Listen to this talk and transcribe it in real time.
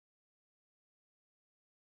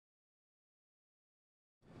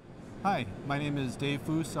Hi, my name is Dave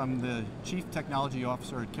Foose. I'm the Chief Technology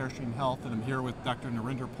Officer at Carestream Health, and I'm here with Dr.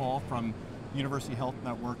 Narinder Paul from University Health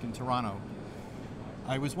Network in Toronto.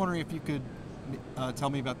 I was wondering if you could tell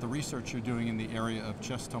me about the research you're doing in the area of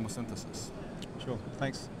chest tomosynthesis. Sure.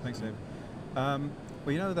 Thanks, Dave. Well,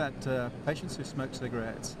 you know that patients who smoke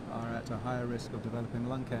cigarettes are at a higher risk of developing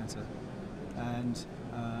lung cancer, and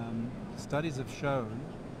studies have shown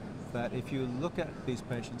that if you look at these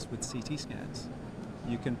patients with CT scans,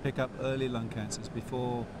 you can pick up early lung cancers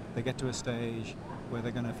before they get to a stage where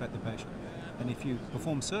they're going to affect the patient. And if you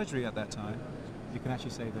perform surgery at that time, you can actually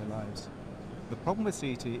save their lives. The problem with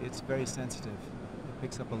CT, it's very sensitive. It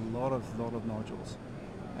picks up a lot of nodules,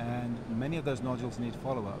 and many of those nodules need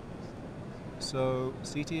follow-up. So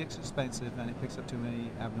CT is expensive and it picks up too many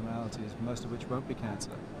abnormalities, most of which won't be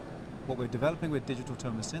cancer. What we're developing with digital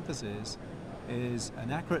tomosynthesis is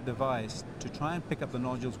an accurate device to try and pick up the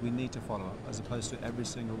nodules we need to follow up, as opposed to every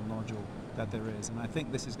single nodule that there is. And I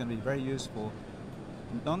think this is going to be very useful,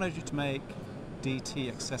 not only to make DT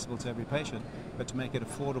accessible to every patient, but to make it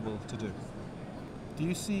affordable to do. Do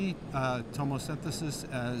you see tomosynthesis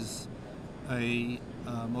as a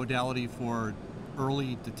modality for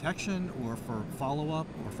early detection, or for follow-up,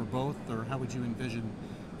 or for both, or how would you envision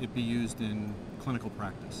it be used in clinical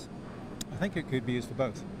practice? I think it could be used for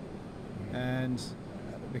both. And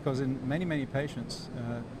because in many patients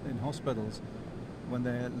in hospitals, when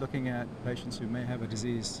they're looking at patients who may have a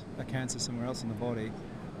disease, a cancer somewhere else in the body,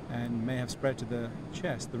 and may have spread to the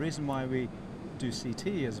chest, the reason why we do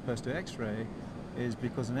CT as opposed to X-ray is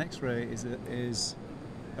because an X-ray is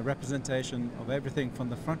a representation of everything from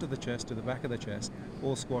the front of the chest to the back of the chest,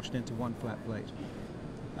 all squashed into one flat plate.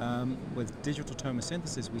 With digital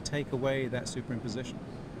tomosynthesis, we take away that superimposition,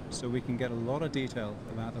 so we can get a lot of detail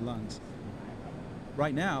about the lungs.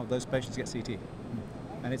 Right now, those patients get CT,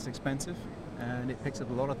 and it's expensive, and it picks up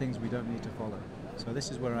a lot of things we don't need to follow. So this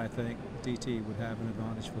is where I think DT would have an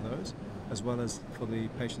advantage for those, as well as for the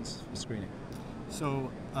patients for screening. So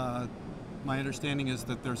my understanding is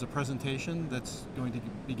that there's a presentation that's going to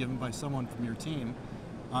be given by someone from your team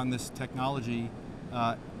on this technology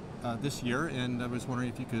this year, and I was wondering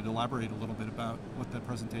if you could elaborate a little bit about what that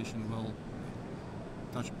presentation will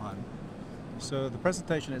touch upon. So the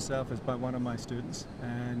presentation itself is by one of my students,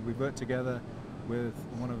 and we've worked together with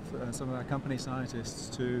some of our company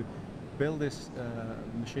scientists to build this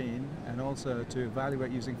machine, and also to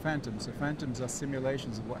evaluate using phantoms. So phantoms are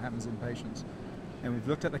simulations of what happens in patients. And we've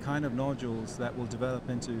looked at the kind of nodules that will develop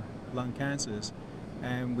into lung cancers,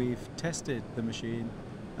 and we've tested the machine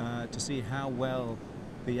to see how well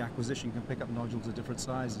the acquisition can pick up nodules of different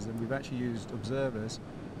sizes. And we've actually used observers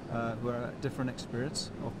who are at different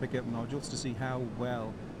experience of picking up nodules to see how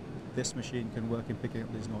well this machine can work in picking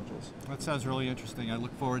up these nodules. That sounds really interesting. I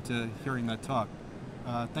look forward to hearing that talk.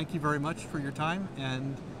 Thank you very much for your time,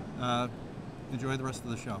 and enjoy the rest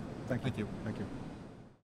of the show. Thank you. Thank you. Thank you.